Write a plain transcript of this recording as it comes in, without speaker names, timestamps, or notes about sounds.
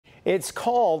It's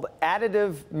called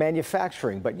additive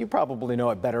manufacturing, but you probably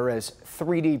know it better as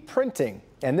 3D printing.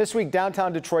 And this week,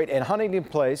 downtown Detroit and Huntington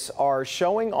Place are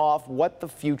showing off what the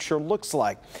future looks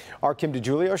like. Our Kim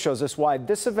DeGiulio shows us why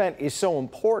this event is so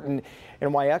important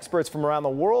and why experts from around the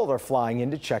world are flying in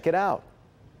to check it out.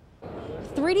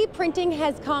 3D printing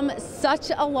has come such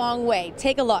a long way.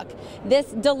 Take a look. This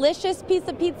delicious piece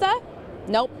of pizza?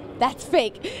 Nope, that's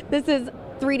fake. This is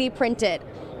 3D printed.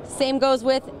 Same goes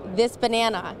with this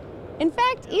banana. In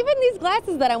fact, even these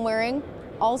glasses that I'm wearing,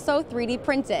 also 3D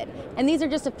printed. And these are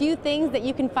just a few things that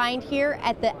you can find here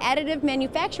at the additive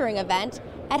manufacturing event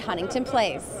at Huntington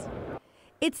Place.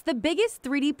 It's the biggest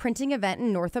 3D printing event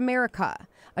in North America,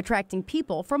 attracting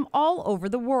people from all over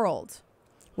the world,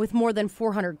 with more than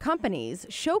 400 companies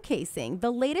showcasing the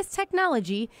latest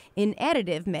technology in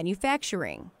additive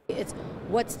manufacturing. It's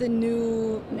what's the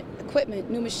new equipment,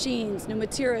 new machines, new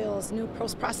materials, new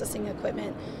post-processing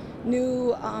equipment,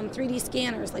 new 3D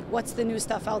scanners, like what's the new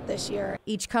stuff out this year.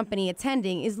 Each company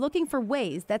attending is looking for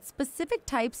ways that specific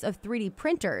types of 3D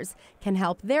printers can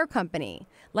help their company,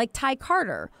 like Ty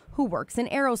Carter, who works in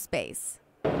aerospace.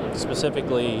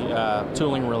 Specifically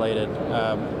tooling related,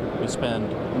 we spend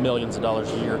millions of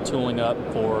dollars a year tooling up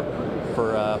for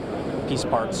piece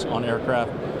parts on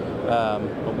aircraft,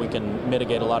 but we can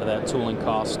mitigate a lot of that tooling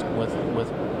cost with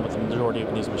the majority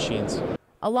of these machines.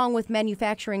 Along with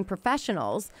manufacturing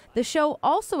professionals, the show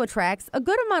also attracts a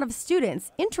good amount of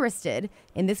students interested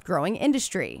in this growing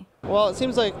industry. Well, it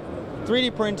seems like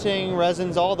 3D printing,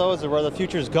 resins, all those are where the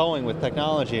future's going with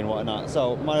technology and whatnot.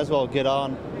 So might as well get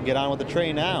on with the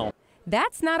train now.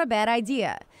 That's not a bad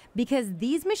idea, because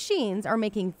these machines are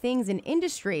making things in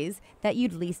industries that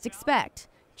you'd least expect,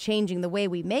 changing the way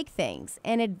we make things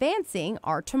and advancing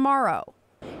our tomorrow.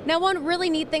 Now, one really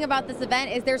neat thing about this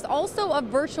event is there's also a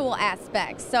virtual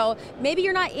aspect. So maybe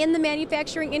you're not in the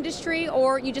manufacturing industry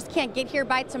or you just can't get here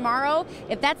by tomorrow.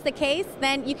 If that's the case,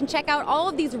 then you can check out all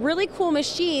of these really cool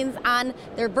machines on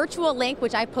their virtual link,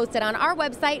 which I posted on our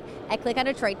website at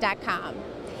clickondetroit.com.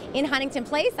 In Huntington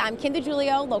Place, I'm Kim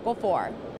DeGiulio, Local 4.